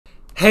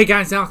Hey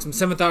guys, Alex from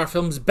 7th Hour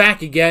Films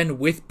back again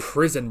with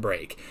Prison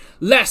Break.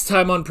 Last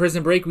time on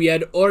Prison Break we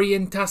had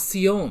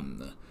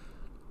Orientación.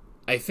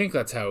 I think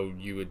that's how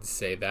you would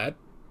say that,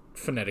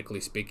 phonetically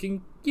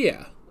speaking.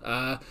 Yeah.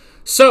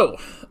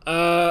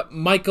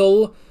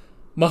 Michael,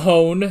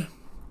 Mahone,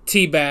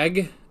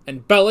 Teabag,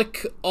 and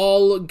Bellick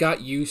all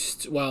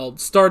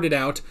started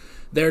out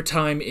their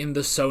time in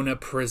the Sona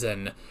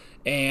prison.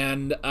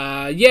 And,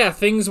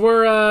 things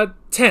were,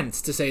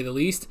 tense, to say the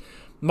least.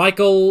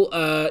 Michael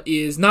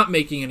is not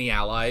making any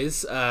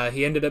allies.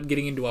 He ended up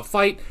getting into a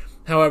fight.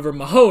 However,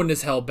 Mahone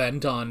is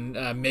hell-bent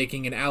on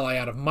making an ally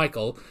out of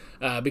Michael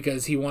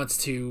because he wants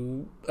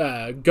to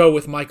go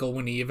with Michael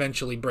when he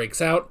eventually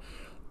breaks out.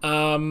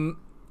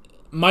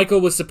 Michael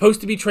was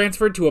supposed to be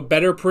transferred to a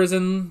better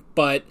prison,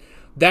 but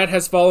that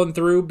has fallen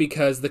through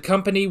because the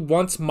company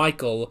wants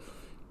Michael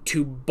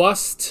to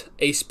bust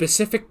a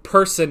specific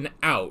person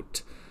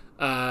out.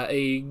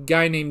 A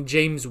guy named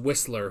James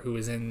Whistler, who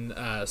is in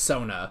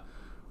Sona.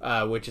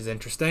 Which is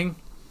interesting.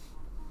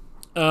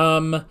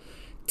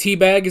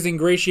 Teabag is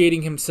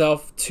ingratiating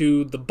himself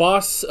to the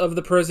boss of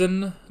the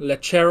prison,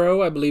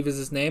 Lechero, I believe is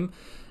his name,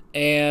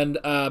 and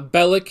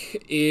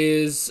Bellick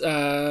is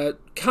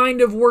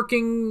kind of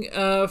working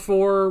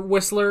for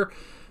Whistler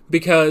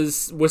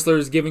because Whistler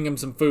is giving him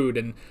some food,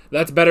 and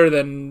that's better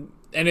than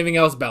anything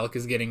else Bellick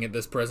is getting at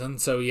this prison,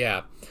 so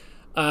yeah.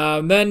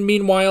 Then,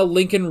 meanwhile,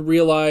 Lincoln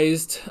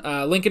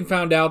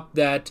found out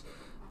that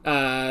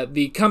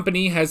the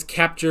company has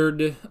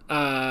captured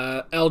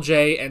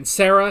LJ and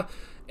Sarah,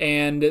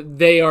 and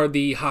they are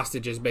the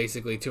hostages,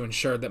 basically, to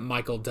ensure that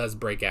Michael does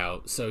break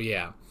out. So,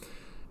 yeah.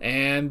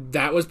 And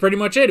that was pretty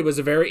much it. It was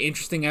a very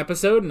interesting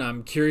episode, and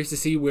I'm curious to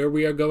see where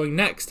we are going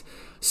next.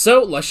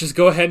 So, let's just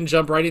go ahead and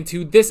jump right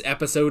into this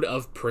episode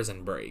of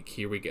Prison Break.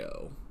 Here we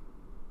go.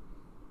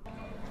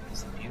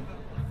 Is it you?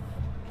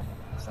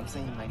 Some say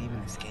you might even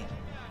escape.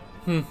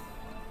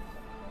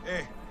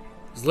 Hey.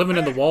 He's living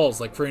in the walls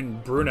like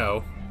friend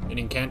Bruno in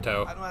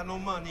Encanto. I don't have no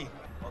money.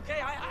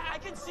 Okay, I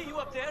can see you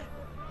up there.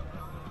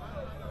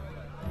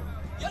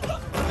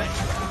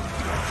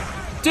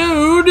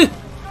 Dude!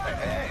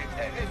 Hey,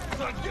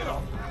 son, get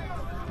off.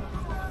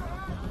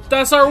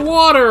 That's our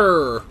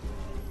water!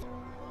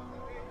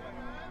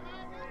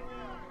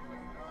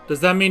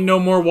 Does that mean no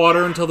more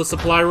water until the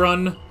supply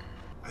run?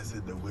 I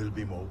said there will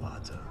be more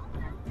water.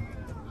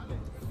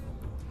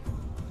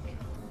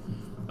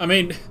 I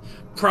mean,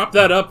 prop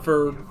that up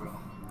for...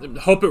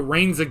 hope it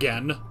rains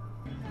again.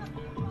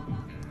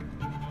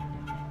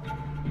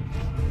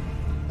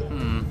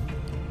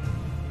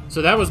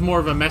 So that was more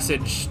of a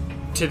message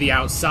to the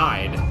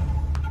outside.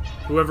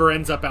 Whoever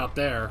ends up out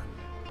there.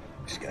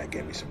 This guy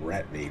gave me some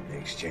rat meat in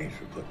exchange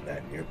for putting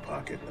that in your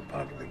pocket and the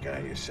pocket of the guy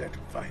you set to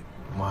fight.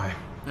 Why?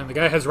 And the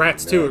guy has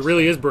rats too. It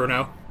really is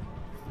Bruno.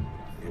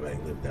 You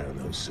ain't lived down in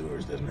those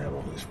sewers, doesn't have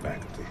all his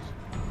faculties.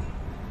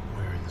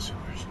 Where in the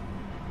sewers?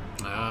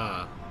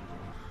 Ah.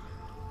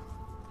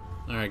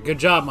 Alright, good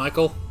job,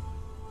 Michael.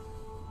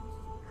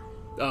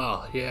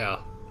 Oh, yeah.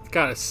 It's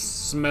gotta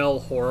smell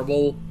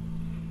horrible.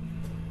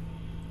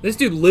 This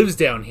dude lives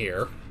down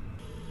here.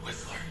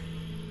 Whistler.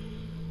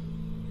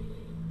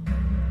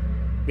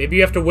 Maybe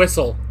you have to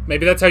whistle.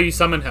 Maybe that's how you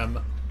summon him.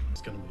 It's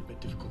gonna be a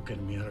bit difficult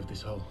getting me out of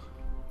this hole.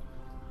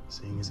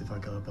 Seeing as if I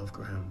go above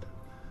ground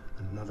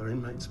and another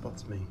inmate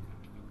spots me,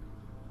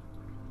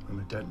 I'm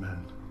a dead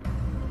man.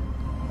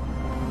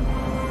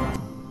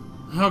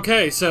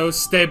 Okay, so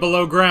stay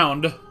below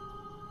ground.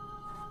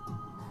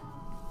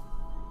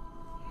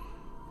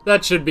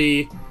 That should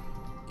be...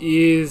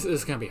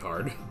 It's gonna be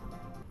hard.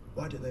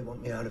 Why do they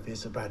want me out of here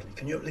so badly?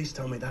 Can you at least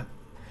tell me that?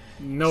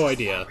 No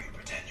idea. We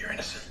pretend you're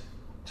innocent.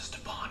 Just a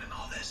pawn in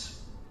all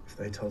this. If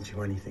they told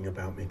you anything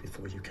about me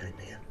before you came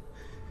here,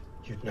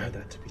 you'd know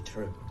that to be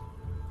true.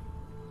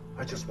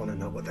 I just want to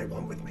know what they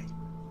want with me.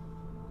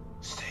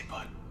 Stay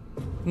put.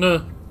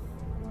 No.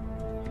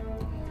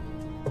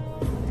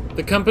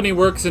 The company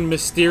works in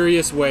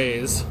mysterious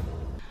ways.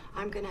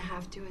 I'm gonna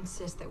have to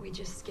insist that we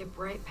just skip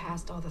right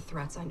past all the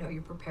threats I know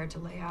you're prepared to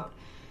lay out.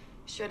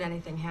 Should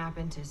anything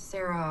happen to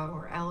Sarah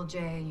or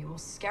LJ, you will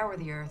scour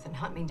the earth and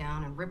hunt me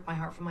down and rip my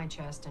heart from my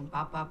chest and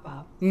bop, bop,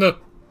 bop. No.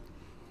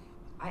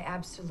 I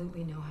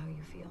absolutely know how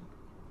you feel.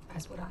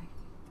 As would I.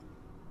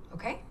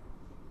 Okay?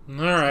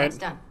 Alright. That's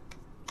done.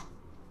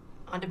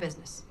 On to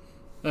business.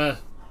 This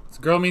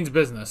girl means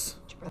business.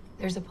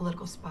 There's a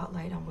political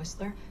spotlight on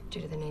Whistler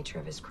due to the nature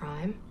of his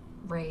crime.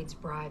 Raids,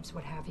 bribes,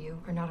 what have you,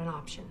 are not an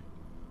option.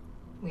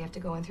 We have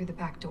to go in through the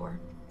back door,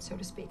 so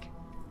to speak.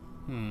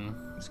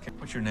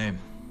 What's your name?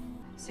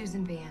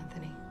 Susan B.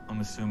 Anthony. I'm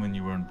assuming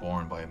you weren't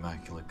born by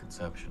immaculate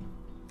conception.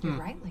 You're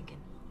right, Lincoln.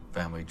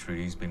 Family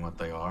trees being what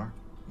they are.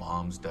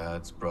 Moms,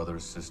 dads,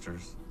 brothers,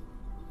 sisters.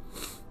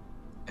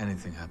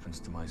 Anything happens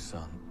to my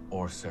son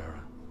or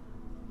Sarah,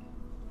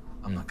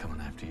 I'm not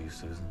coming after you,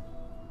 Susan.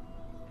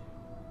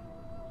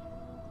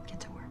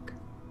 Get to work.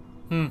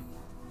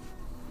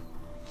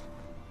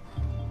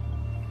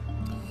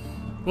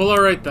 Well,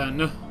 alright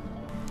then.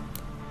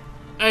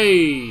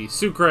 Hey,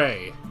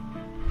 Sucre.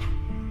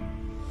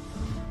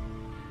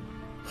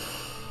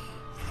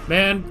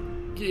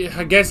 Man,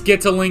 I guess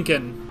get to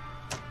Lincoln.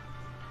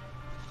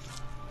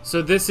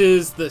 So this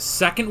is the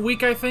second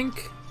week, I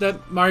think,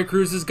 that Mari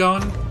Cruz is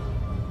gone.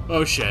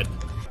 Oh shit.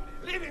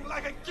 Living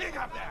like a king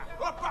up there.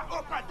 Opa,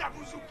 opa,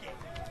 dabuzuki.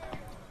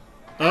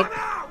 Oh. Come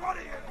on, what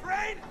are you,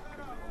 afraid?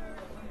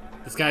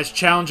 This guy's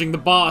challenging the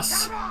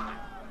boss. Come on.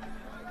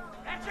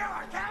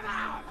 Lechero, come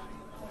on.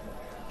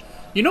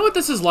 You know what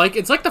this is like?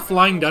 It's like the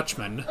Flying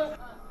Dutchman.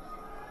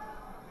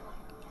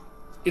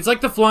 It's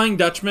like the Flying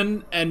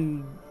Dutchman,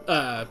 and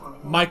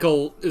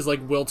Michael is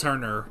like Will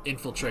Turner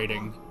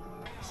infiltrating.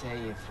 Say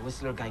if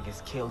Whistler guy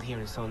gets killed here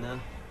in Sona,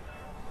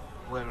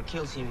 whoever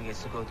kills him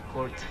gets to go to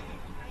court.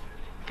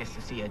 Gets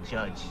to see a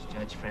judge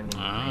friendly.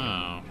 Oh.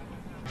 My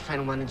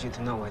friend wanted you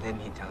to know, why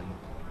didn't he tell you?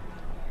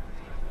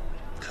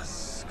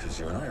 Because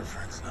you and I are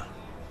friends now.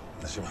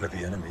 Unless you want to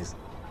be enemies.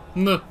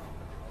 No.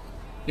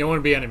 You don't want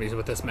to be enemies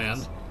with this man.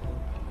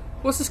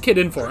 What's this kid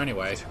in for,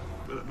 anyway?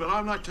 But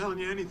I'm not telling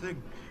you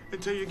anything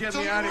until you get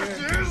me out of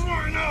here. Here's what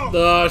I know.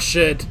 Oh,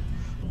 shit.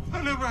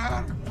 I never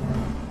had her.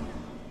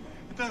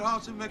 At that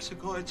house in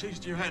Mexico, I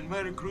chased your aunt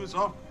Mary Cruz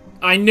off.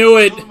 I knew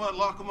it. Told them I'd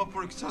lock them up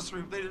for accessory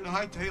if they didn't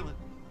hightail it.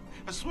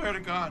 I swear to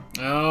God.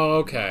 Oh,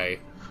 okay.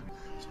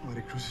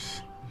 Mary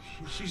Cruz,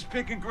 she's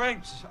picking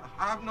grapes.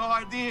 I have no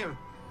idea.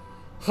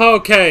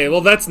 Okay,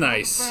 well that's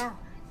nice. There,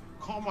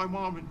 call my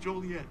mom and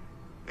Joliet,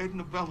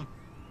 Edna Bellick.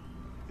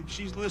 If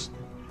she's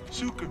listening,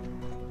 Sucre.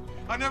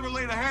 I never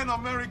laid a hand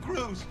on Mary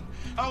Cruz.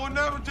 I would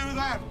never do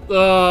that.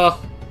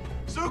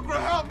 Sucre,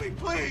 help me,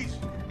 please.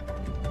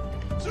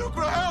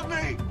 Sucre, help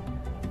me.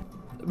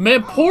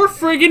 Man, poor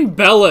friggin'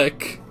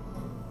 Bellick.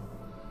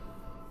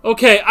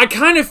 Okay, I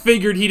kind of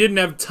figured he didn't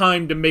have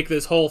time to make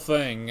this whole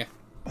thing.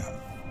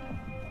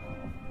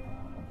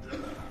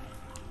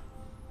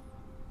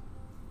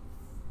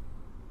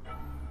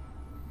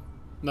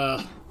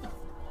 Nah.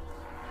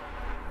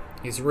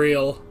 He's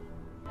real.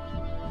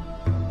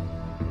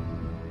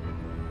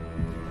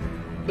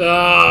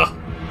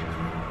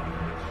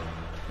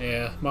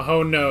 Yeah,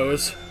 Mahone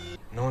knows.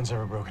 No one's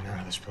ever broken out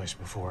of this place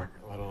before,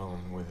 let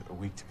alone with a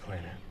week to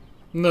plan it.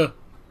 Nah.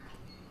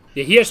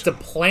 Yeah, he has to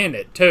plan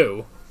it,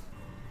 too.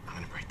 I'm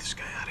gonna break this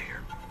guy out of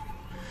here.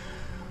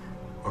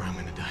 Or I'm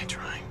gonna die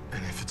trying.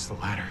 And if it's the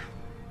latter,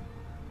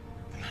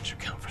 then that should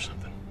count for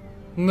something.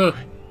 Nah.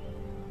 Right?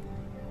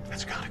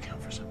 That's gotta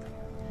count for something.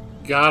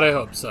 God, I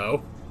hope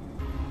so.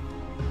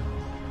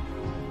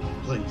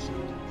 Please.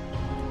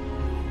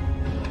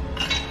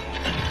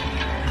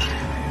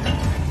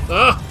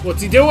 Ah,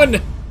 what's he doing?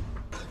 What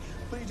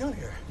are you doing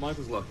here?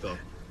 Michael's locked up.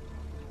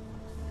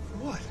 For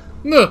what?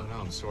 Nah. Now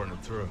I'm sorting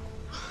it through.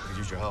 Could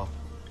use your help.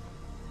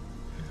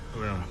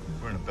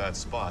 We're in a bad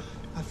spot.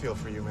 I feel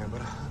for you, man,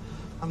 but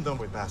I'm done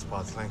with bad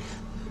spots, Link.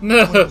 No.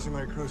 I want to go see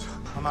Mary Cruz.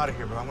 I'm out of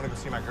here, but I'm gonna go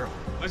see my girl.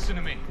 Listen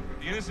to me.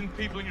 The innocent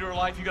people in your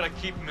life, you gotta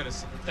keep them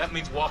innocent. That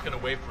means walking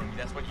away from me.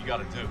 That's what you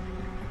gotta do.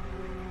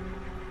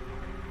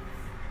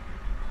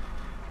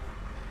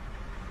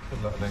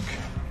 Good luck, Link.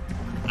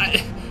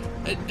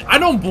 I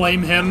don't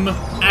blame him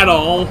at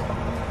all.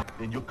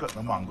 Then you cut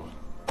the mango,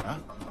 huh?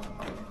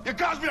 You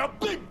caused me a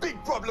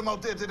big problem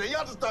out there today. You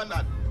understand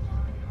that?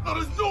 Now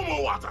there's no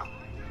more water.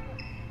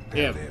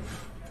 Yeah.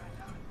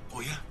 Oh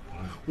yeah.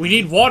 We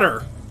need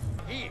water.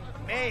 He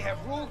may have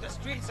ruled the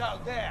streets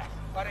out there,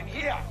 but in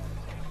here,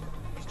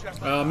 he's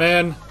just like Oh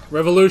man,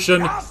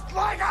 revolution. just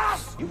like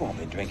us! You won't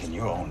be drinking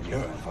your own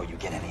urine before you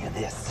get any of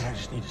this. I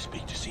just need to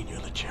speak to Senior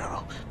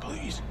Lechero,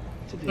 please.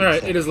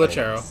 Alright, it is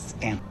Lechero.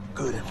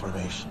 Good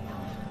information.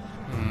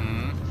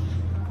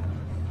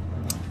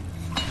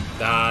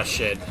 Ah,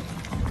 shit.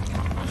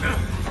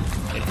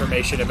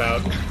 Information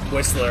about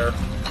Whistler.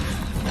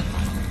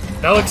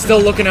 Bellick's still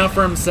looking out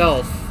for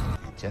himself.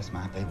 It just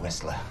might be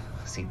Whistler.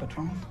 See,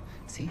 Patron?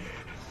 See?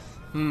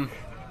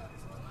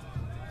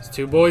 These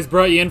two boys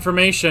brought you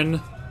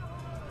information.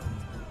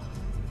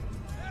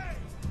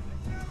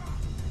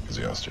 Is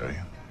he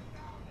Australian?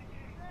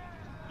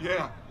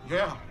 Yeah.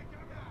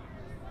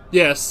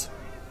 Yes,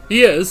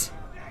 he is.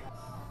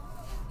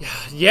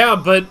 Yeah,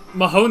 but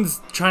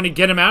Mahone's trying to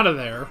get him out of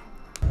there.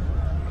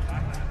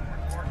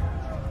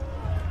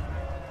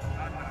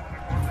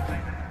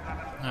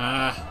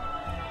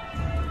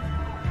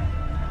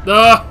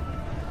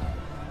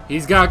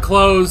 He's got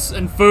clothes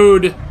and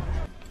food.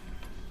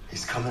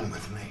 He's coming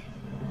with me.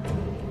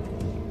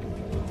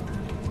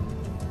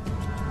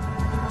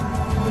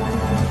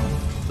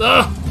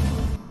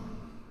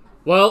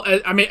 Well,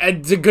 I mean,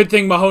 it's a good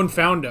thing Mahone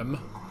found him.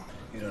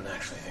 You don't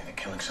actually think that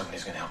killing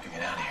somebody's gonna help you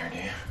get out of here, do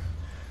you?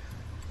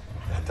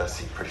 That does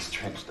seem pretty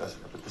strange,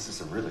 doesn't it? But this is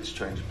a really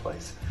strange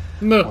place.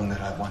 No. One that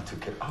I want to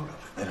get out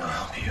of. Then I'll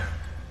help you.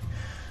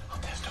 I'll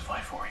testify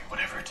for you,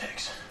 whatever it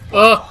takes.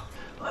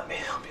 Let me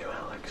help you,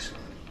 Alex.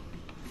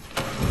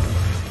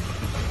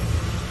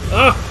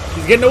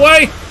 He's getting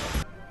away.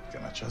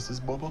 Can I trust this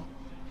Bobo?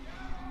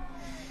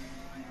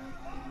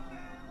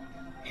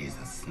 He's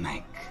a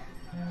snake.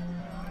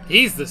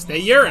 He's the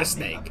snake. You're a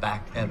snake.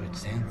 Back ever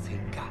since he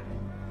got.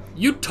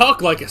 You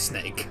talk like a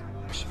snake.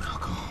 Some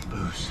alcohol,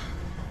 booze.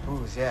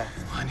 Booze, yeah.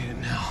 I need it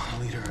now.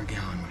 I'll eat her a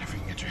gallon whenever you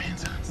can get your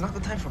hands on it. It's not the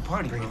time for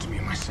party, Bring bro. it to me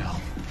in my cell.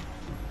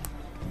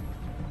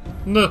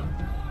 No.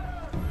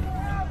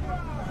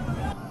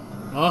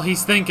 Well,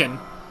 he's thinking.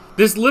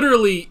 This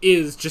literally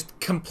is just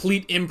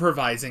complete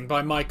improvising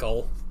by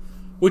Michael,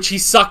 which he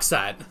sucks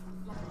at.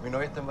 Mi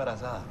novia está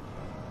embarazada.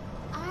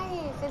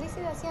 Ay,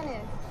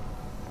 felicitaciones.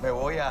 Me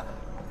voy a...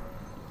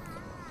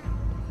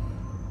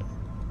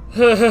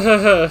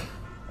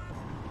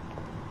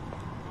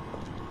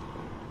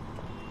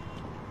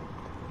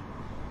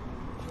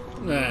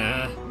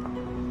 Nah.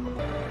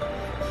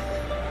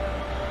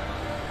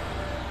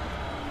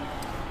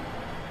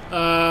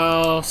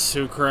 Oh,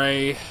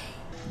 Sucre.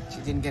 She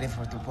didn't get it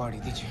for the party,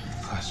 did you?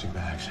 Plastic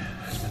bags,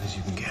 as many as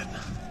you can get.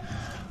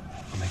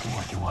 I'll make it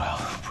worth your while.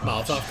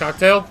 Molotov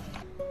cocktail.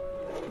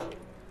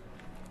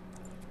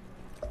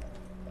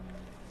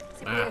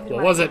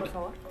 What was it?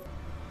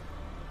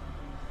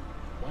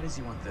 Why does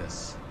he want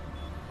this?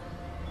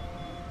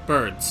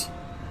 Birds.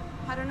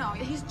 I don't know.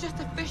 He's just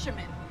a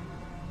fisherman.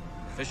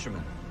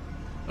 Fisherman.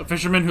 A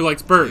fisherman who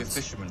likes Be a birds.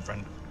 fisherman,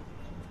 friend.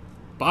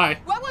 Bye.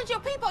 Why won't you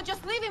people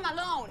just leave him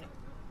alone?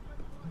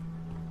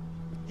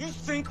 You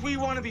think we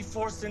want to be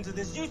forced into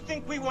this? You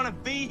think we want to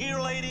be here,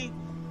 lady?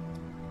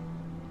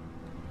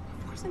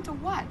 Forced into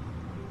what?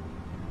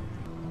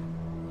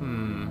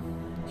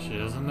 She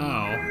doesn't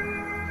know.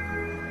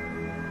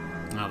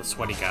 Oh, the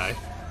sweaty guy.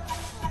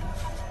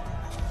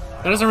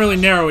 That doesn't really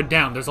narrow it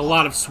down. There's a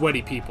lot of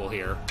sweaty people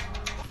here.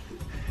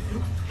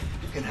 You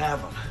can have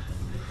them,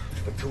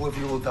 but 2 of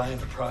you will die in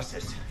the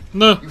process.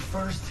 No. You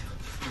first,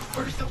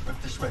 I'll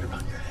rip this right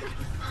around your head.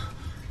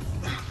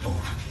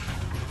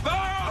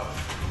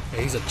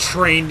 He's a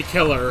trained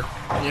killer,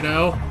 you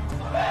know?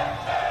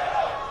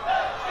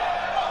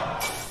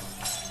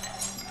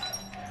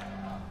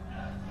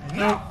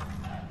 No.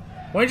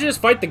 Why don't you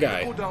just fight the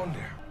guy? Go down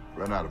there.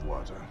 Run out of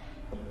water.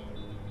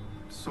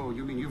 So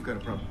you mean you've got a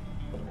problem?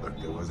 Look,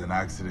 there was an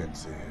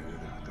accident.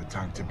 The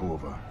tank tipped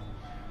over.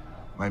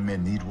 My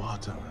men need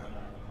water.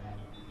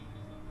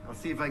 I'll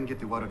see if I can get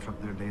the water truck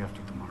there day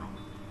after tomorrow.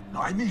 No,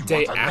 I need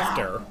Day water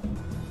after. now.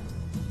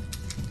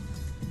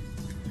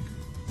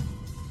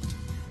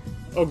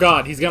 Oh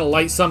god, he's gonna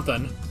light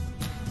something.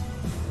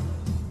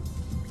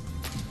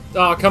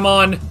 Oh, come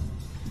on.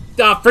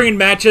 Ah, freaking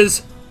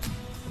matches.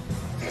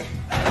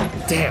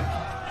 Damn.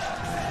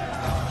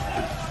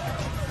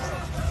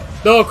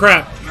 Oh,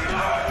 crap.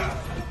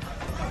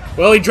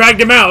 Well, he dragged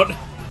him out.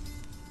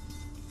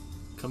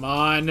 Come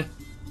on.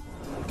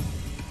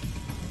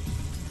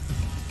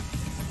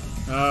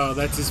 Oh,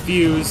 that's his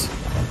fuse.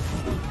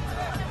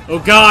 Oh,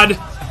 God.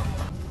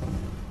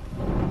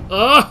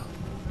 Ugh.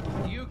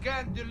 You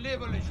can't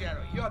deliver,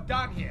 Lechero. You're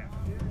done here.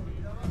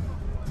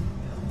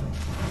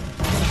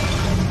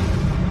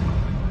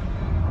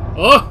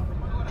 Oh!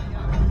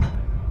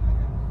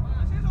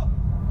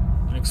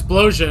 An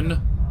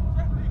explosion.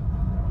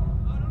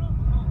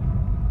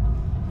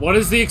 What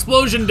does the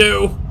explosion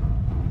do?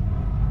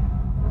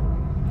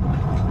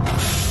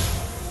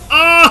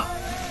 Ah!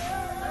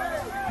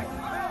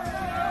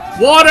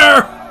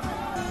 Water!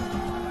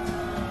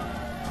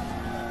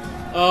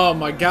 Oh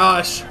my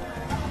gosh.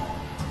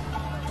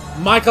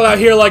 Michael out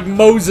here like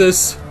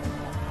Moses.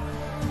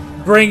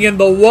 Bring in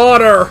the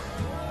water.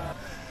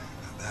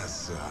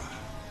 That's,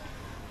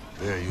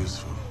 very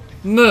useful.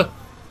 Nuh.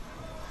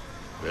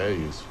 Very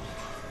useful.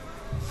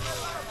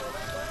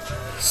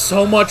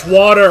 So much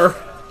water.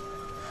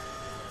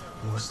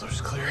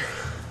 Whistler's clear.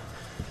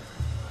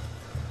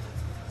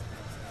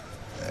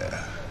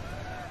 Yeah.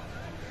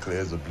 Clear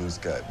as a blue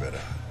sky, better.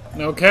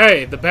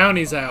 Okay, the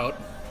bounty's out.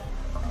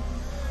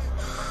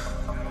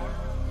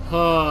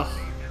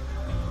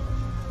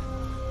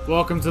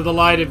 Welcome to the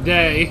light of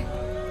day.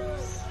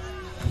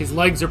 His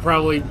legs are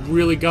probably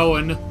really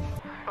going. The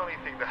only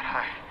thing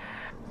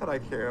that I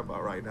care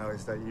about right now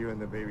is that you and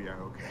the baby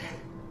are okay.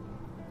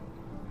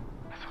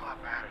 That's all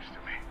that matters to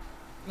me.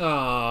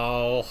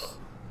 Oh.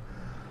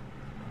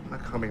 I'm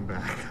not coming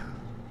back.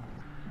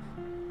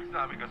 It's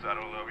not because I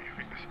don't love you,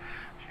 because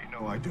you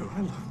know I do.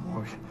 I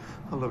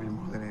love you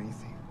more than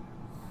anything.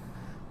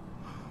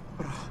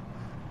 But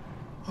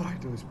all I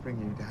do is bring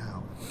you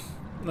down.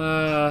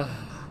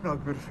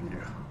 Not good for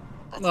you.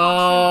 That's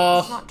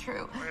not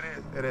true.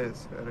 It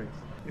is.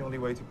 The only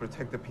way to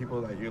protect the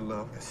people that you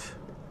love is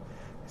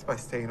by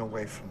staying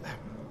away from them.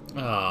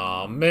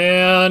 Oh,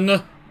 man.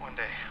 One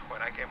day,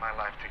 when I get my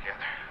life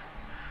together,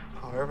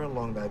 however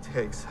long that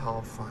takes,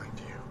 I'll find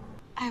you.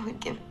 I would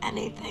give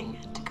anything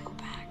to go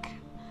back.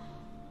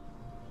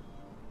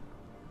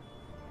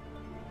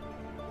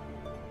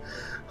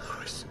 I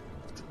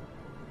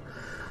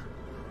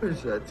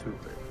wish I had too,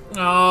 baby.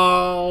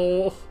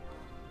 Oh.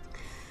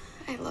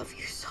 I love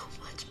you so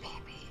much,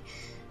 baby.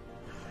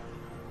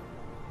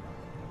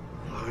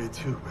 Love you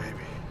too,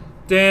 baby.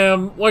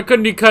 Damn, why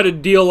couldn't he cut a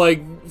deal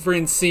like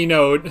freaking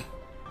C-Note?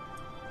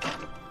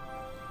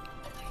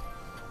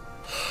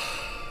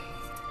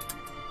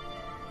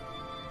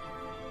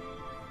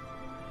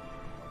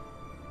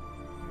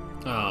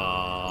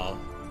 Oh,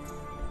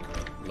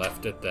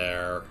 left it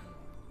there.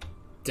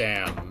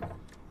 Damn.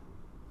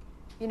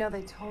 You know,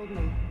 they told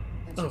me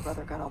that your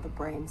brother got all the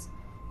brains.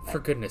 For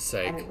goodness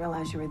I sake. didn't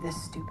realize you were this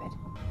stupid.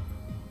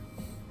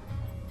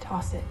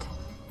 Toss it.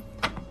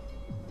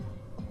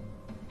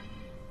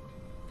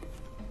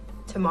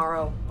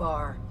 Tomorrow,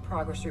 bar,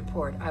 progress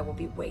report. I will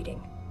be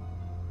waiting.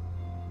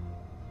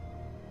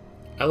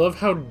 I love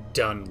how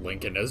done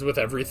Lincoln is with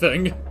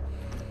everything.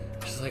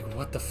 Just like,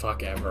 what the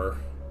fuck ever.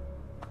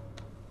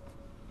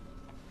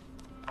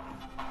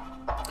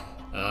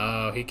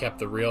 Oh, he kept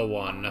the real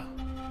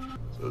one.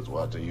 So it's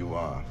what do you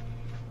want?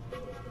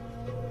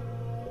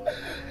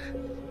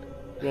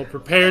 Well,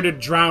 prepare to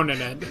drown in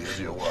it. Here's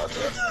your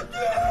water.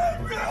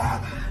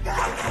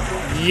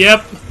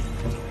 Yep.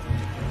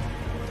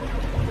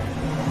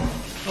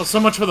 Well, so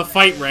much for the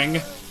fight ring.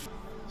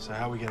 So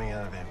how are we getting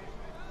out of him?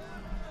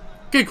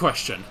 Good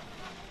question.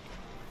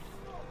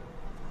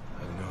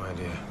 I have no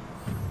idea.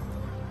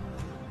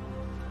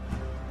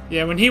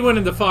 Yeah, when he went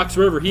into Fox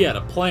River, he had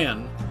a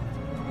plan.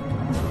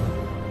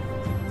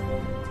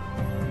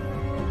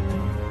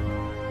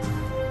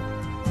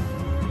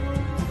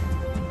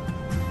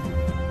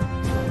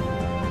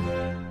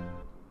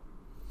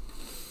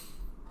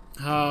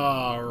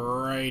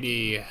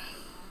 Alrighty.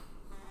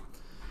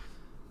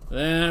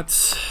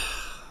 That's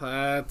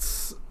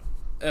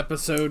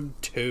episode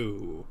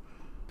 2.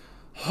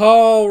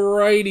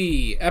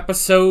 Alrighty,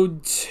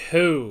 episode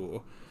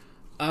 2.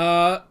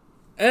 And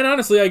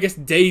honestly, I guess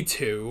day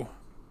 2.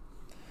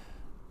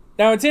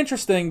 Now, it's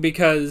interesting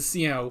because,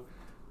 you know...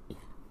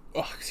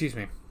 Oh, excuse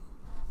me.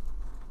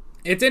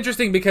 It's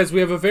interesting because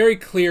we have a very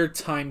clear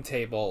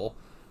timetable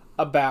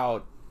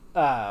about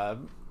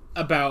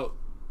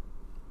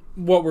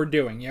what we're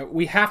doing. You know,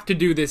 we have to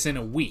do this in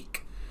a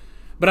week.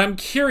 But I'm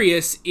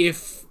curious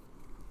if...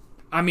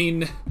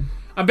 I'm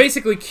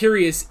basically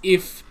curious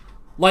if,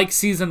 like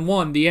Season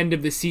 1, the end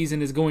of the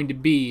season is going to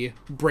be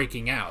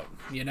breaking out,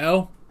 you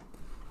know?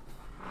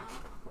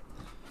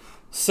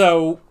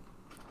 So,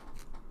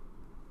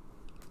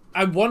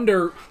 I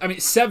wonder...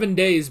 7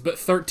 days, but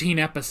 13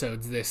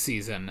 episodes this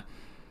season.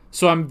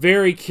 So I'm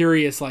very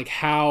curious, like,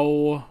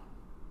 how...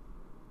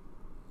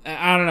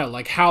 I don't know,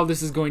 like, how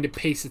this is going to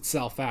pace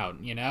itself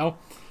out, you know?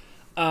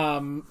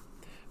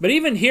 But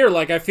even here,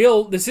 like, I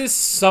feel this is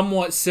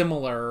somewhat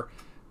similar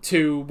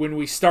to when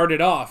we started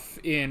off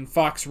in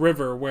Fox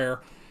River,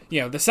 where, you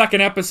know, the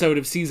second episode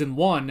of Season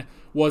 1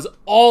 was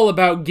all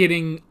about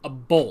getting a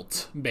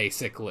bolt,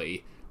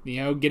 basically.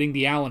 You know, getting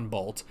the Allen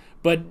bolt.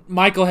 But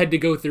Michael had to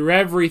go through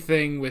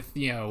everything with,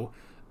 you know,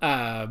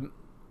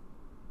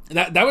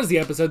 that was the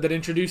episode that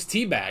introduced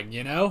Teabag,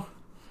 you know?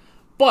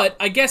 But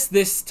I guess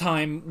this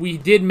time we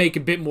did make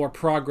a bit more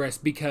progress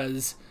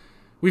because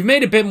we've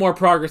made a bit more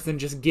progress than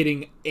just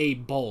getting a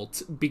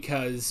bolt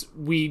because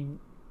we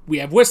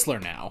have Whistler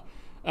now,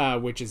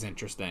 which is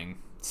interesting.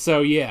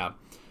 So yeah.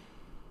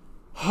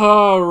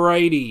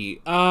 Alrighty.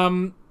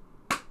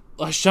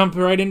 Let's jump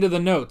right into the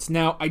notes.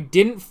 Now, I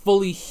didn't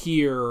fully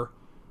hear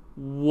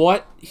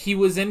what he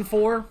was in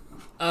for.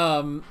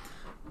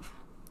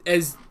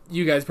 As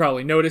you guys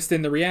probably noticed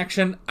in the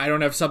reaction, I don't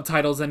have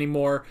subtitles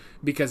anymore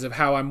because of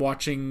how I'm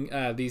watching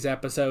these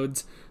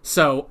episodes.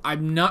 So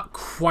I'm not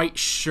quite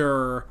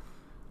sure.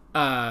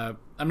 I'm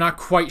not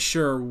quite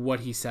sure what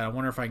he said. I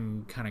wonder if I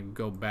can kind of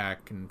go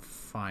back and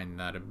find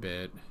that a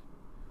bit.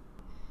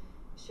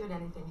 Should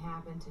anything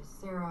happen to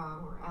Sarah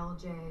or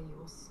LJ, you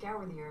will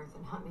scour the earth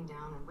and hunt me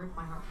down and rip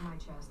my heart from my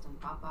chest and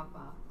bop, bop,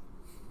 bop.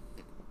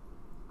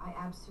 I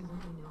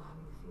absolutely know how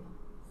you feel.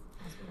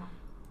 As would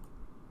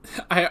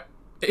I.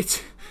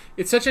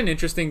 It's such an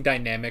interesting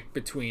dynamic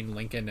between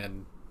Lincoln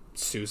and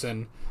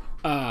Susan.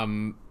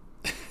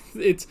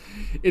 It's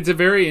a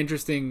very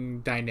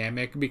interesting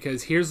dynamic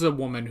because here's a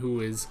woman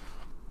who is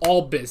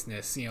all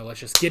business. You know,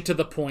 let's just get to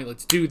the point.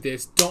 Let's do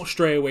this. Don't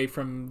stray away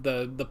from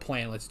the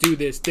plan. Let's do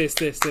this.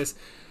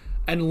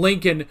 And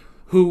Lincoln,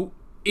 who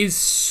is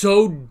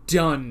so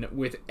done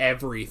with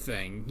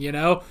everything, you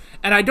know?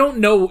 And I don't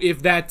know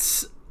if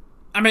that's...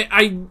 I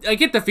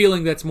get the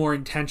feeling that's more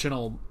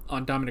intentional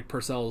on Dominic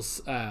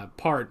Purcell's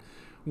part,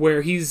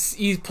 where he's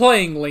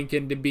playing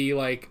Lincoln to be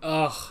like,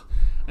 ugh,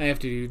 I have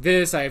to do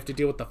this, I have to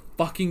deal with the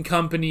fucking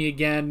company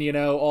again, you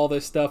know, all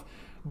this stuff.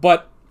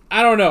 But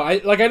I don't know. I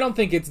don't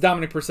think it's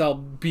Dominic Purcell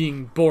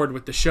being bored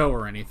with the show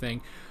or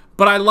anything,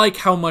 but I like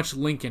how much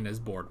Lincoln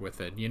is bored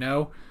with it, you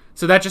know?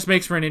 So that just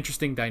makes for an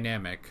interesting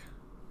dynamic.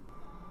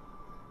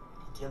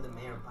 He killed the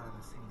mayor of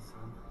Panama City,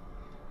 son.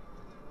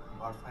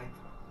 Bar fight.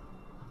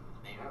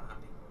 Mayor,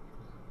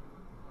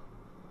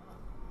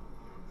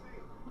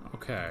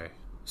 Okay.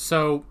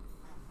 So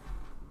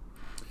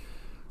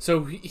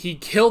he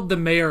killed the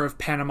mayor of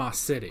Panama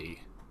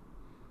City.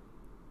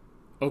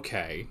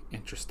 Okay,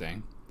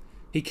 interesting.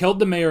 He killed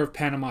the mayor of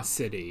Panama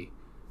City,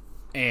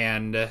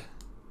 and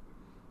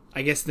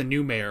I guess the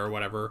new mayor or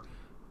whatever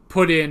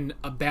put in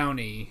a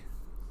bounty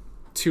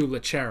to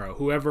Lechero.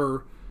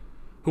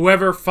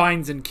 Whoever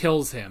finds and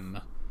kills him,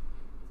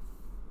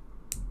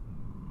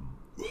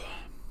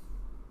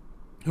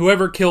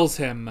 whoever kills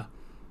him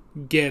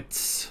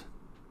gets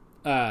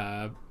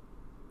to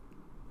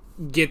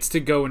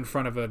go in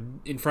front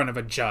of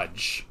a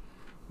judge,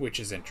 which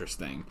is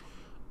interesting.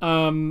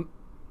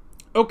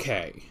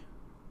 Okay.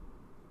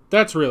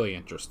 That's really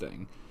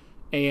interesting.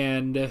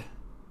 And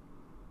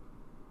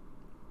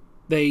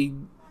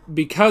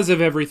because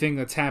of everything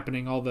that's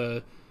happening, all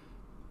the,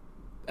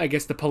 I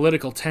guess, the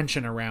political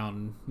tension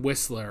around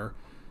Whistler,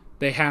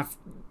 they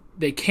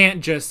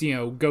can't just,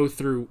 go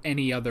through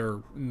any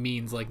other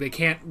means. Like, they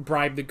can't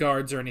bribe the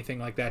guards or anything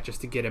like that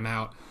just to get him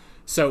out.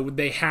 So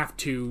they have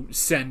to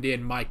send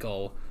in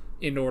Michael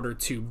in order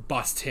to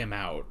bust him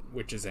out,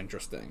 which is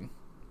interesting.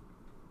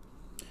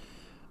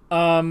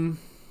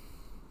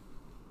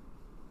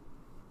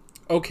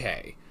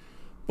 Okay.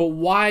 But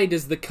why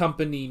does the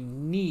company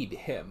need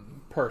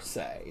him, per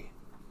se?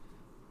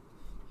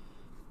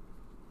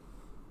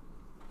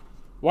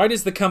 Why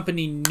does the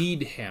company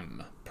need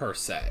him, per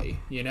se?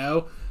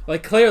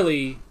 Like,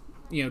 clearly,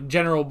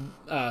 General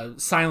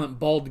Silent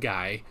Bald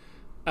Guy,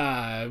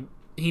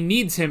 he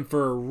needs him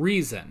for a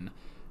reason.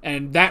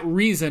 And that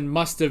reason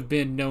must have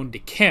been known to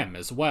Kim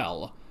as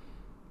well.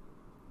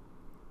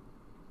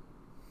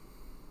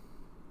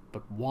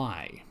 But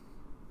why?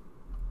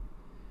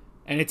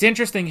 And it's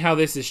interesting how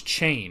this has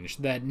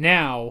changed. That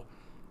now,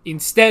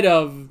 instead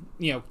of,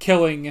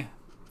 killing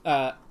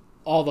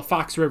all the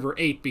Fox River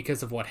 8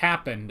 because of what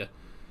happened,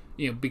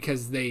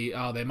 because they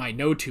might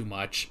know too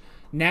much,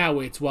 now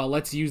it's, well,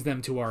 let's use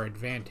them to our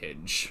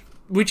advantage.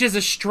 Which is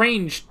a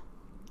strange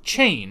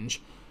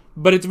change,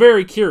 but it's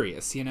very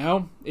curious,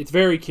 It's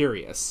very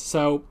curious.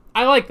 So,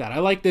 I like that. I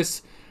like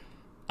this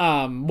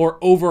more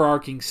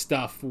overarching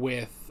stuff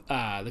with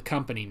the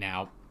company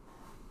now.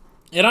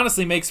 It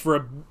honestly makes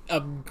for a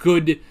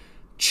good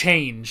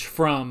change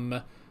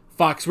from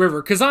Fox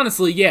River. Because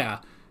honestly, yeah,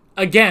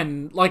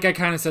 again, like I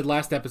kind of said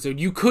last episode,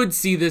 you could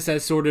see this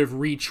as sort of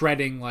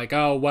retreading, like,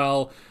 oh,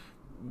 well,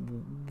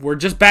 we're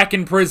just back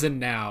in prison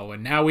now,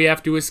 and now we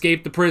have to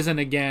escape the prison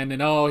again,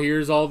 and oh,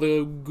 here's all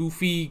the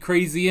goofy,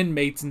 crazy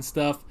inmates and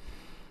stuff.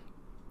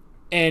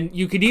 And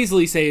you could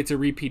easily say it's a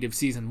repeat of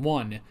Season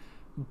 1,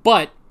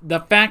 but the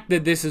fact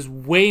that this is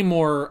way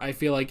more, I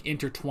feel like,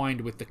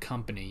 intertwined with the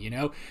company,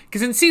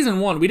 Because in Season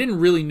 1, we didn't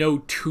really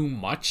know too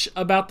much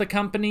about the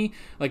company.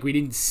 Like, we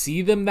didn't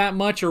see them that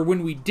much, or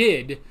when we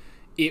did,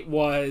 it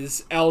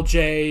was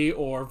LJ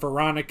or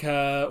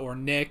Veronica or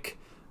Nick.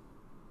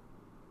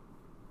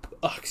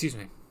 Oh, excuse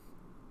me.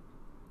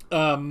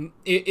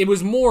 It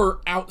was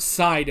more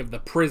outside of the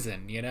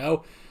prison,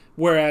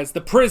 Whereas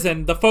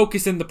the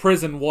focus in the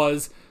prison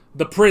was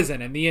the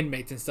prison and the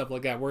inmates and stuff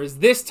like that. Whereas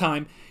this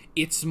time,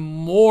 it's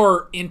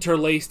more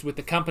interlaced with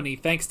the company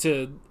thanks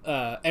to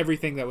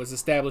everything that was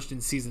established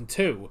in Season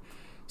 2.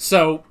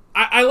 So,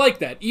 I like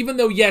that. Even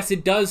though, yes,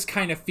 it does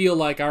kind of feel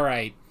like, all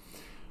right,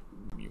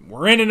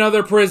 we're in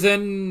another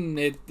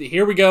prison.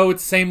 Here we go.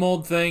 It's the same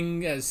old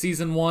thing as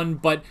Season 1.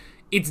 But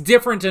it's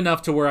different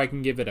enough to where I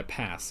can give it a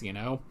pass,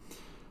 And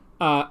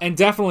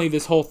definitely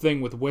this whole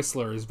thing with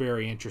Whistler is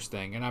very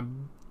interesting. And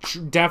I'm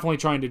definitely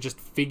trying to just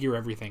figure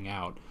everything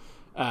out,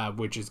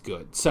 which is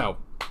good. So,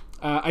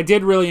 I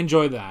did really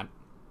enjoy that.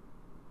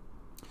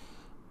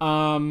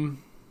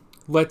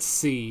 Let's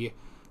see.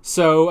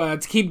 So,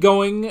 to keep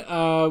going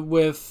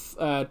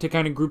to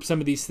kind of group some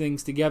of these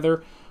things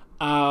together,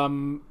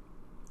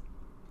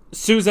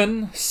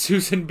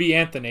 Susan B.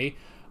 Anthony.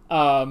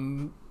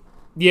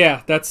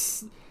 Yeah,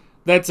 that's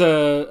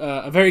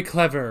a very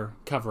clever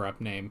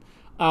cover-up name.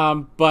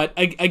 But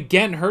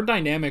again, her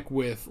dynamic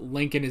with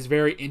Lincoln is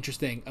very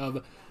interesting.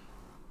 Of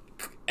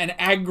an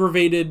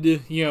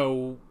aggravated,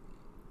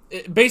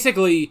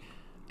 basically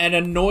an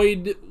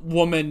annoyed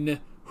woman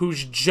who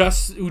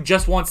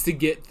just wants to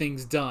get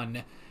things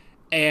done,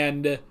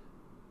 and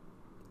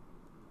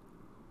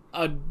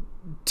a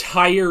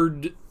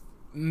tired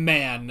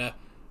man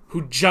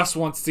who just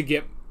wants to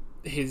get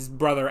his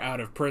brother out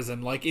of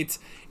prison. Like, it's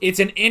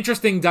an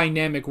interesting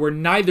dynamic where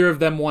neither of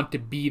them want to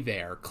be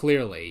there,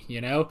 clearly,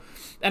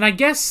 And I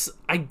guess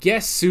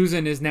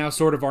Susan is now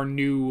sort of our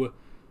new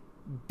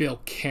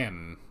Bill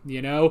Kim,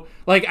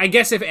 Like, I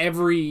guess if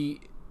every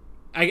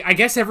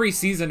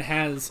season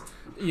has,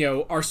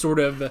 our sort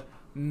of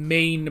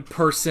main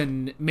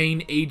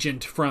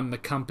agent from the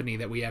company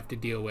that we have to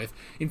deal with.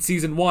 In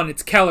Season 1,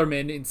 it's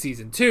Kellerman. In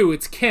Season 2,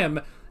 it's Kim.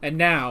 And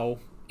now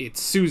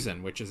it's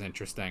Susan, which is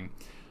interesting.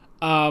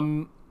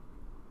 And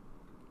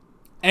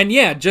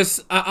yeah,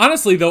 just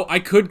honestly though, I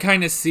could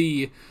kind of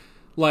see,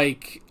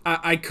 like,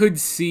 I could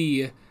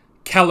see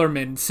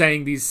Kellerman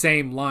saying these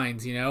same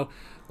lines,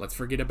 let's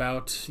forget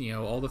about,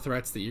 all the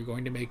threats that you're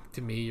going to make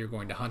to me. You're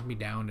going to hunt me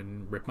down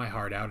and rip my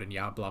heart out and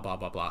blah, blah,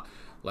 blah, blah.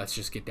 Let's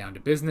just get down to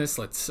business.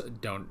 Let's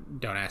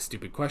don't ask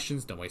stupid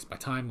questions. Don't waste my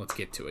time. Let's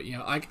get to it.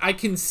 I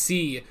can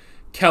see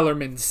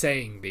Kellerman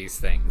saying these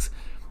things.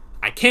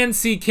 I can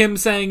see Kim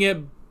saying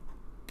it,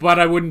 but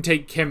I wouldn't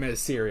take Kim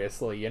as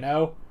seriously,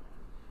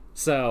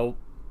 So,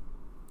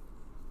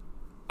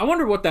 I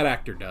wonder what that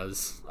actor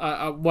does.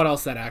 What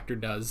else that actor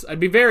does. I'd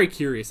be very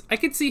curious. I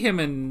could see him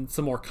in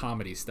some more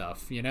comedy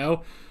stuff,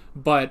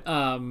 But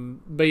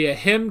yeah,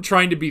 him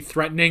trying to be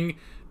threatening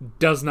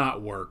does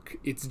not work.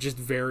 It's just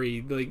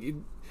very, like,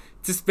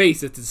 it's his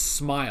face, it's his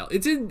smile.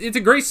 It's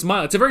a great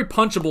smile. It's a very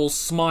punchable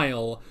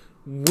smile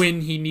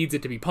when he needs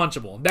it to be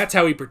punchable. That's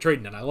how he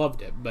portrayed it, and I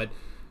loved it. But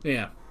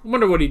yeah, I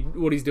wonder what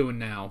he's doing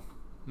now.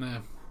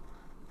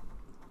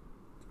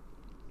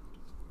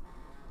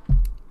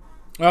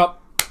 Well,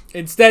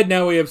 instead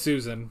now we have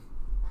Susan.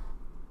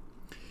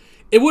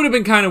 It would have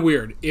been kind of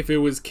weird if it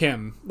was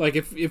Kim. Like,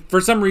 if for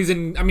some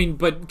reason... I mean,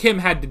 but Kim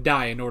had to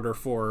die in order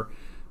for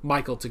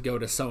Michael to go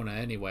to Sona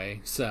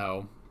anyway.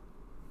 So,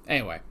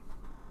 anyway.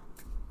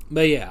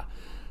 But yeah.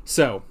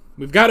 So,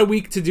 we've got a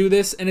week to do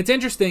this. And it's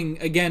interesting,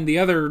 again, the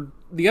other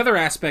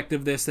aspect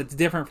of this that's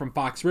different from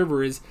Fox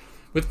River is...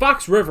 With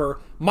Fox River,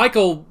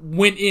 Michael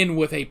went in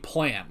with a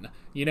plan.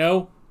 You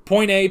know?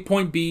 Point A,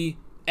 point B,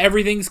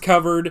 everything's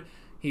covered...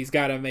 He's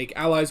got to make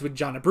allies with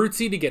John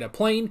Abruzzi to get a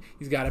plane.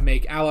 He's got to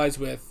make allies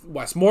with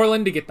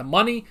Westmoreland to get the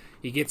money.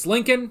 He gets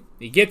Lincoln.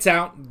 He gets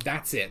out.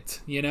 That's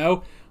it. You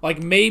know?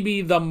 Like,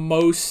 maybe the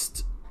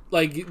most...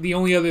 Like, the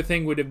only other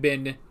thing would have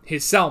been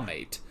his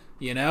cellmate.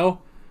 You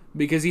know?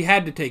 Because he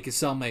had to take his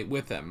cellmate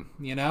with him.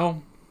 You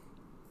know?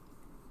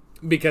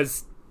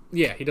 Because,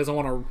 yeah, he doesn't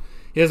want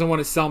his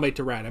cellmate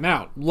to rat him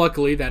out.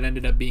 Luckily, that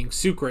ended up being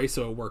Sucre,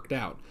 so it worked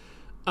out.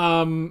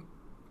 So,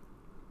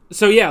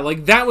 yeah,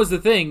 like, that was the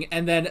thing.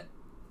 And then...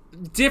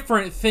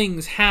 different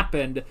things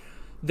happened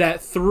that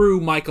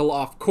threw Michael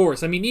off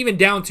course. I mean, even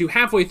down to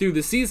halfway through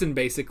the season,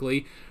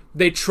 basically,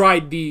 they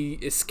tried the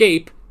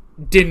escape,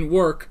 didn't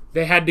work,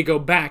 they had to go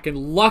back,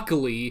 and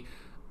luckily,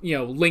 you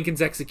know,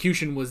 Lincoln's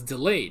execution was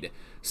delayed.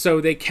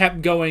 So they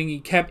kept going, he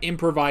kept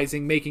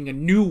improvising, making a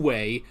new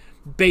way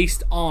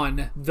based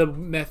on the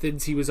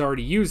methods he was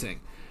already using.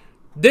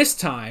 This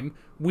time,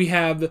 we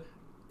have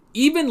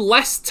even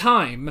less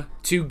time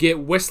to get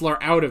Whistler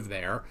out of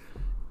there,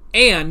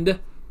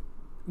 and...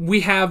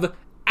 we have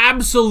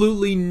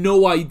absolutely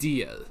no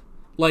idea.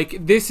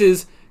 Like, this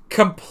is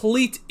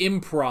complete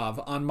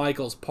improv on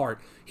Michael's part.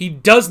 He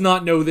does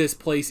not know this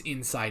place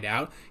inside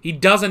out. He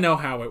doesn't know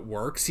how it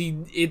works.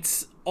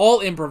 It's all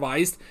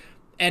improvised,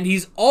 and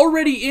he's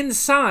already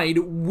inside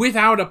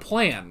without a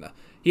plan.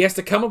 He has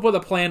to come up with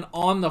a plan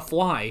on the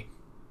fly.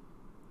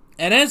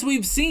 And as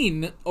we've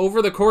seen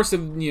over the course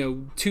of,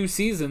 2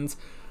 seasons,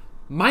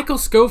 Michael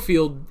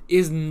Scofield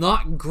is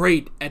not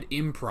great at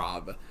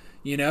improv.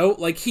 You know,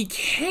 like, he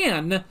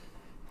can,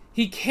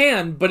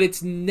 but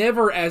it's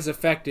never as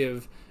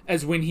effective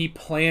as when he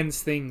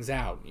plans things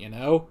out, you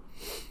know?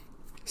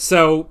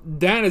 So,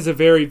 that is a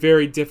very,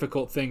 very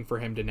difficult thing for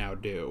him to now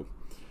do.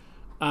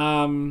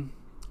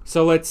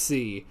 So, let's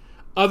see.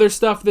 Other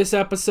stuff this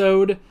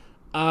episode.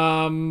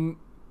 Well,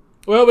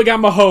 we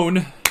got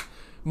Mahone.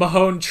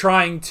 Mahone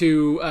trying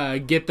to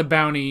get the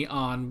bounty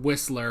on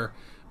Whistler.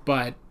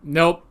 But,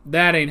 nope,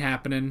 that ain't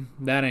happening.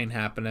 That ain't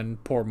happening.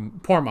 Poor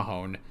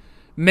Mahone.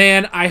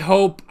 Man, I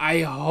hope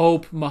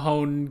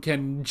Mahone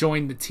can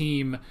join the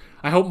team.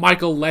 I hope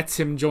Michael lets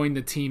him join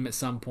the team at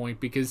some point,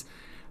 because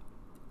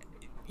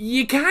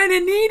you kind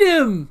of need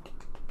him.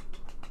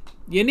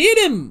 You need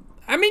him.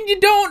 I mean, you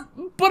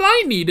don't, but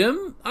I need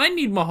him. I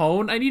need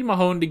Mahone. I need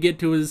Mahone to get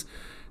to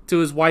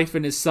his wife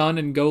and his son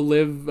and go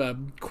live a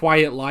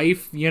quiet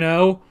life, you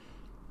know?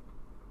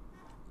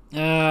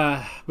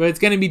 But it's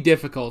going to be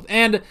difficult.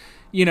 And,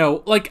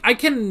 like, I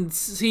can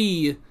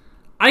see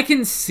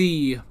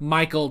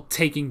Michael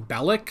taking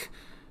Bellick,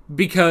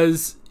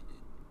 because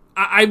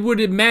I would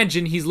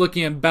imagine he's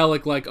looking at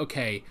Bellick like,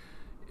 okay,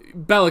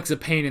 Bellick's a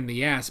pain in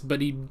the ass,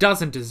 but he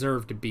doesn't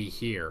deserve to be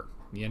here,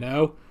 you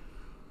know?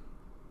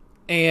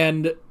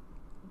 And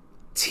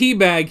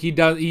Teabag,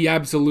 he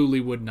absolutely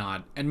would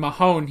not. And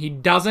Mahone, he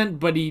doesn't,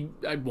 but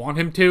I want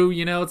him to,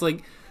 you know? It's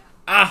like,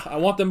 I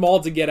want them all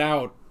to get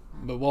out,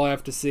 but we'll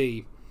have to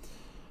see.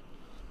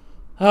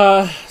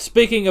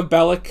 Speaking of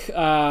Bellick,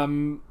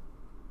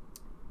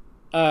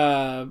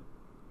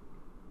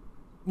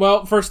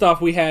 well, first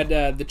off, we had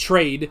the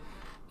trade.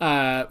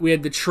 We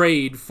had the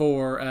trade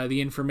for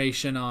the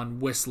information on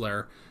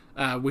Whistler,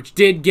 which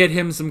did get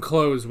him some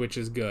clothes, which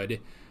is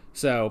good.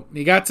 So,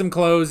 he got some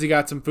clothes, he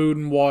got some food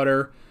and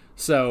water.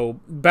 So,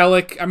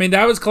 Bellick, I mean,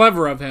 that was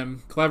clever of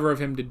him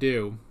to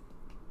do.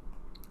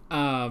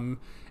 And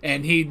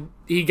he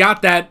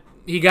got that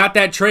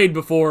trade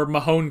before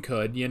Mahone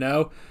could, you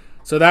know?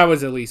 So, that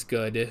was at least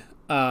good.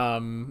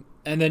 And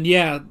then,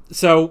 yeah,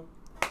 so...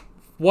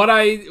 What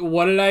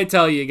did I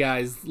tell you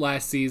guys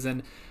last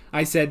season?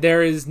 I said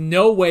there is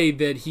no way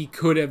that he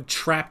could have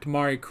trapped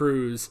Mari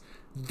Cruz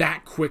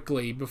that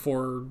quickly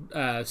before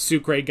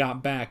Sucre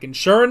got back. And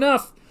sure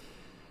enough,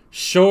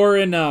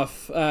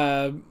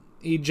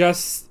 he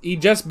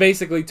just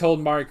basically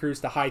told Mari Cruz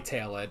to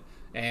hightail it.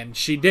 And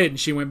she did.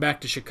 She went back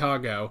to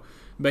Chicago.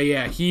 But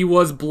yeah, he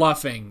was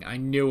bluffing. I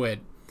knew it.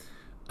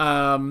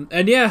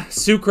 And yeah,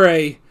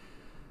 Sucre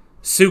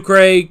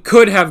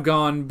could have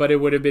gone, but it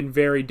would have been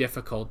very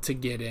difficult to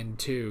get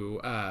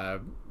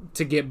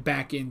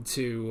back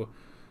into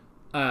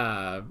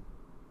the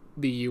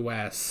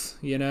U.S.,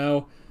 you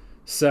know?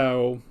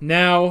 So,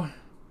 now,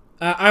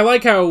 I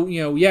like how,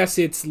 yes,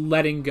 it's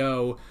letting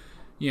go,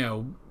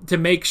 to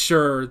make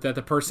sure that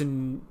the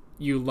person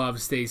you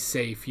love stays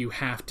safe, you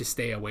have to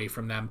stay away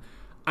from them.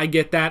 I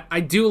get that.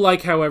 I do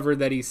like, however,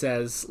 that he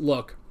says,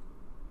 look,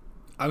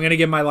 I'm going to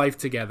get my life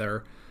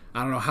together.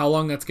 I don't know how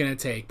long that's going to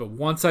take, but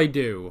once I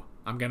do,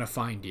 I'm going to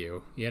find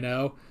you, you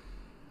know?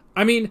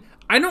 I mean,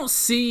 I don't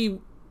see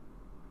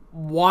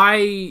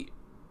why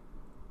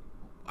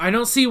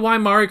don't see why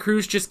Mari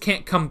Cruz just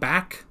can't come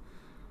back.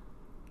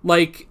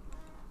 Like,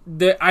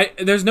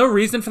 there's no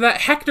reason for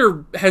that.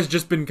 Hector has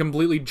just been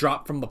completely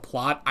dropped from the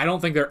plot. I don't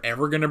think they're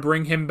ever going to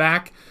bring him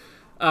back,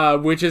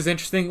 which is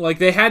interesting. Like,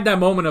 they had that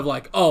moment of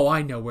like, oh,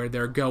 I know where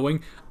they're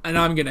going, and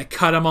I'm going to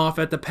cut him off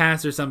at the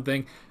pass or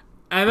something.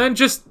 And then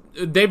just,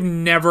 they've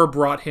never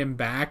brought him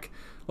back.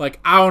 Like,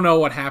 I don't know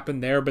what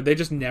happened there, but they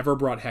just never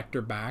brought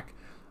Hector back.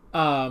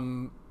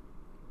 But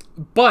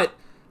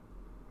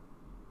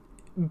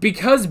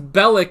because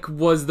Bellic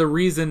was the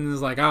reason,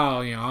 is like,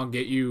 oh, you know, I'll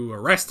get you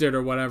arrested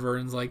or whatever,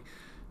 and it's like,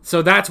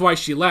 so that's why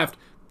she left.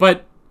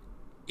 But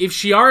if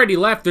she already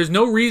left, there's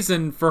no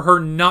reason for her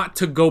not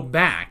to go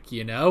back,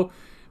 you know?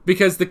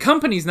 Because the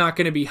company's not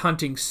going to be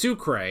hunting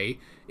Sucre.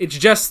 It's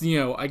just, you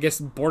know, I guess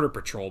Border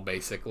Patrol,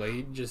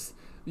 basically. Just,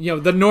 you know,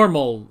 the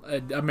normal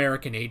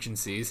American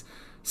agencies.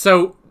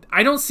 So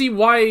I don't see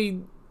why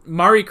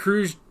Mari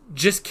Cruz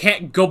just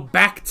can't go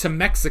back to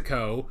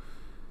Mexico.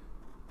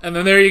 And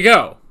then there you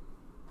go.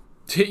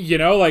 You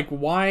know, like,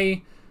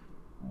 why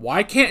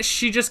can't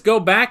she just go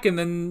back and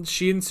then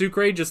she and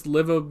Sucre just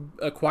live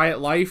a quiet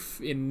life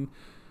in,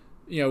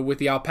 you know, with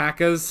the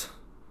alpacas?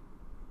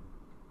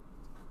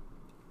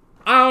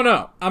 I don't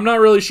know. I'm not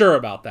really sure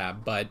about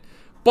that,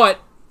 but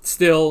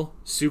still,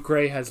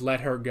 Sucre has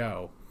let her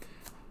go.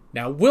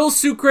 Now, will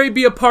Sucre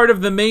be a part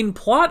of the main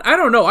plot? I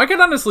don't know. I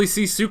could honestly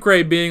see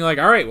Sucre being like,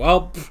 alright,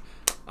 well,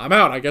 I'm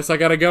out. I guess I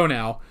gotta go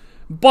now.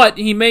 But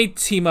he may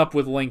team up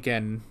with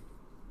Lincoln.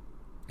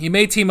 He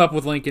may team up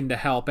with Lincoln to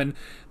help, and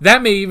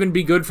that may even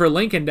be good for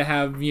Lincoln to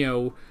have, you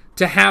know,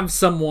 to have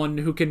someone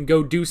who can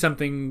go do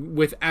something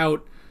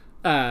without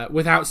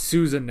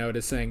Susan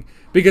noticing.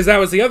 Because that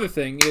was the other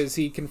thing, is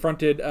he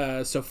confronted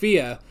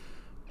Sophia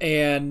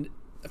and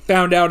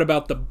found out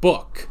about the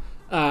book.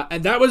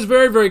 And that was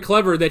very, very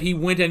clever that he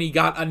went and he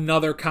got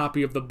another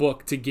copy of the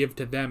book to give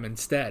to them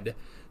instead,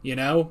 you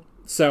know?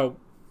 So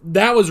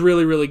that was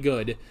really, really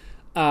good.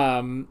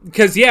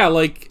 Because, yeah,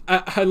 like,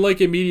 I like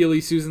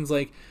immediately Susan's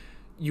like,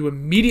 you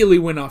immediately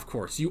went off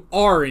course. You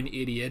are an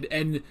idiot.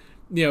 And,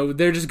 you know,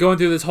 they're just going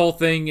through this whole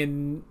thing.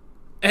 And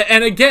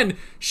again,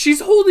 she's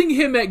holding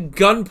him at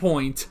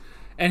gunpoint.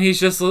 And he's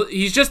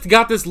just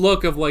got this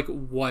look of like,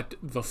 what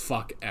the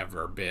fuck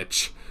ever,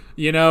 bitch.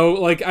 You know,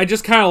 like, I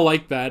just kind of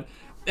like that.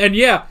 And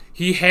yeah,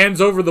 he hands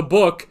over the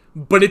book,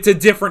 but it's a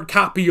different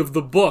copy of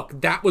the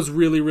book. That was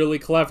really, really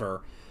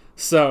clever.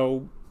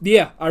 So,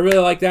 yeah, I really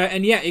like that.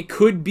 And yeah, it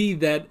could be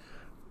that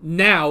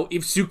now,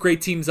 if Sucre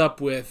teams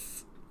up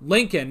with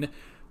Lincoln,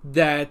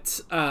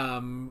 that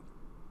now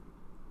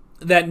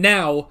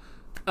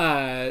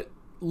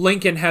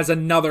Lincoln has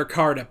another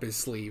card up his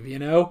sleeve, you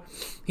know?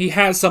 He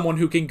has someone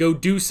who can go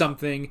do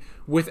something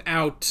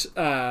without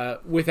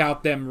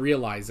them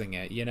realizing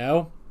it, you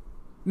know?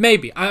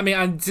 Maybe. I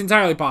mean, it's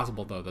entirely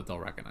possible, though, that they'll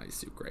recognize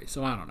Sucre,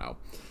 so I don't know.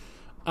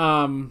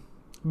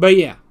 But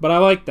yeah, but I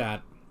like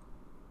that.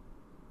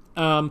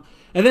 And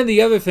then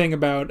the other thing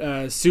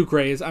about Sucre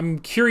is I'm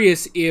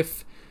curious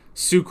if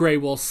Sucre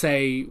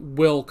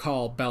will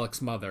call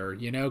Bellic's mother,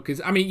 you know?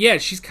 Because, I mean, yeah,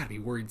 she's got to be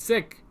worried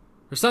sick.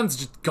 Her son's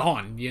just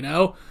gone, you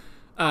know?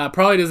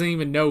 Probably doesn't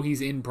even know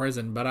he's in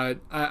prison, but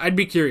I'd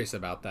be curious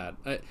about that.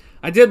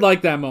 I did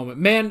like that moment.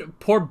 Man,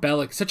 poor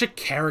Bellic, such a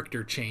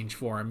character change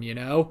for him, you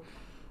know?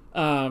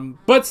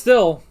 But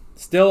still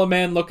a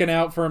man looking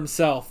out for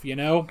himself, you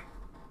know?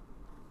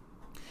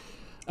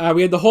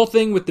 We had the whole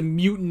thing with the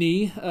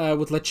mutiny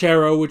with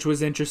Lechero, which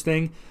was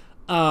interesting.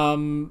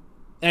 And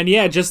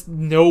yeah, just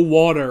no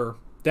water.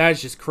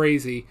 That's just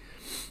crazy.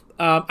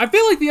 I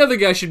feel like the other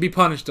guy should be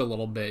punished a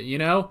little bit, you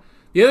know?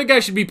 The other guy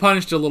should be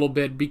punished a little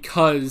bit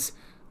because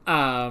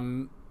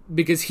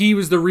he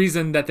was the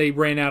reason that they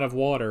ran out of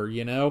water,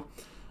 you know?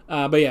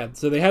 But yeah,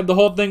 so they had the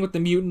whole thing with the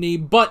mutiny,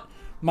 but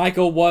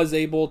Michael was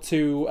able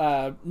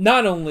to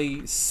not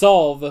only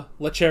solve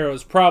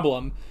Lechero's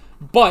problem,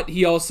 but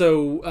he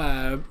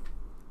also,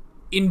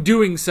 in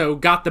doing so,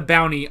 got the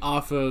bounty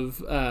off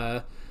of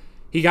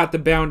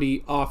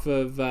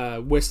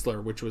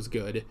Whistler, which was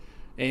good.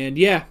 And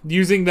yeah,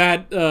 using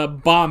that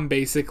bomb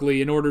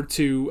basically in order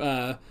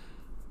to,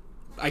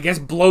 I guess,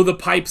 blow the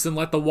pipes and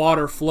let the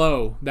water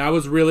flow. That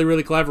was really,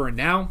 really clever. And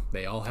now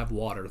they all have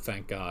water,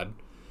 thank God.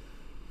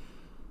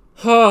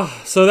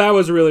 So that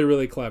was really,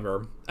 really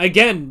clever.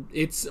 Again,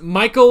 it's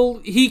Michael,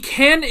 he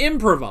can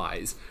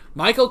improvise.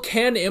 Michael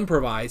can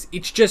improvise.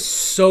 It's just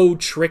so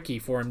tricky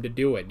for him to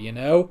do it, you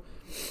know?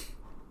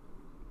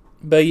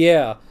 But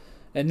yeah.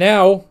 And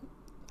now,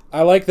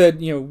 I like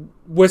that, you know,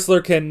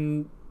 Whistler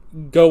can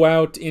go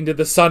out into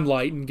the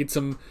sunlight and get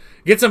some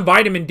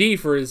vitamin D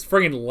for his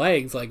friggin'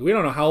 legs. Like, we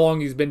don't know how long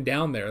he's been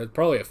down there. It's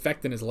probably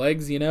affecting his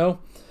legs, you know?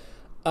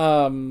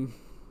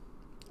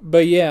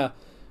 But yeah.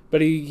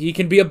 But he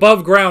can be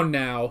above ground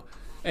now.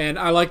 And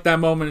I like that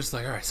moment. It's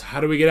like, all right, so how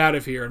do we get out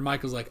of here? And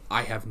Michael's like,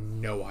 I have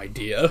no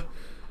idea.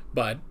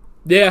 But,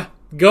 yeah,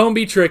 gonna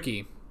be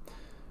tricky.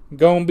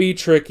 Gonna be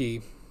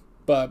tricky.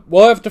 But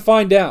we'll have to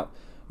find out.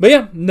 But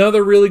yeah,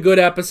 another really good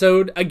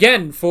episode.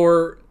 Again,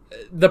 for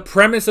the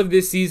premise of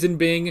this season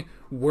being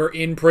we're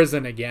in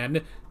prison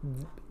again.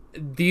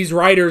 these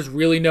writers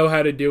really know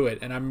how to do it,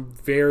 and I'm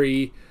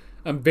very,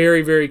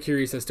 very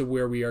curious as to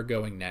where we are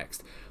going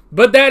next.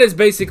 But that is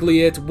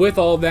basically it. With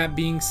all that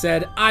being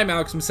said, I'm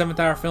Alex from 7th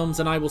Hour Films,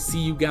 and I will see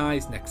you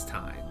guys next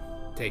time.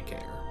 Take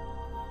care.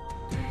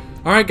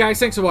 Alright guys,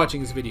 thanks for watching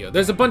this video.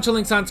 There's a bunch of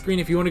links on screen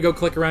if you want to go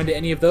click around to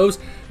any of those.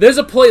 There's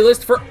a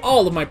playlist for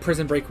all of my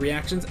Prison Break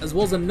reactions, as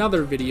well as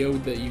another video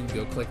that you can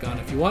go click on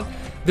if you want.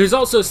 There's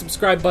also a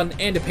subscribe button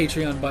and a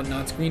Patreon button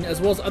on screen, as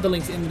well as other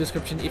links in the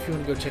description if you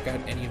want to go check out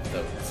any of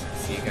those.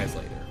 See you guys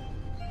later.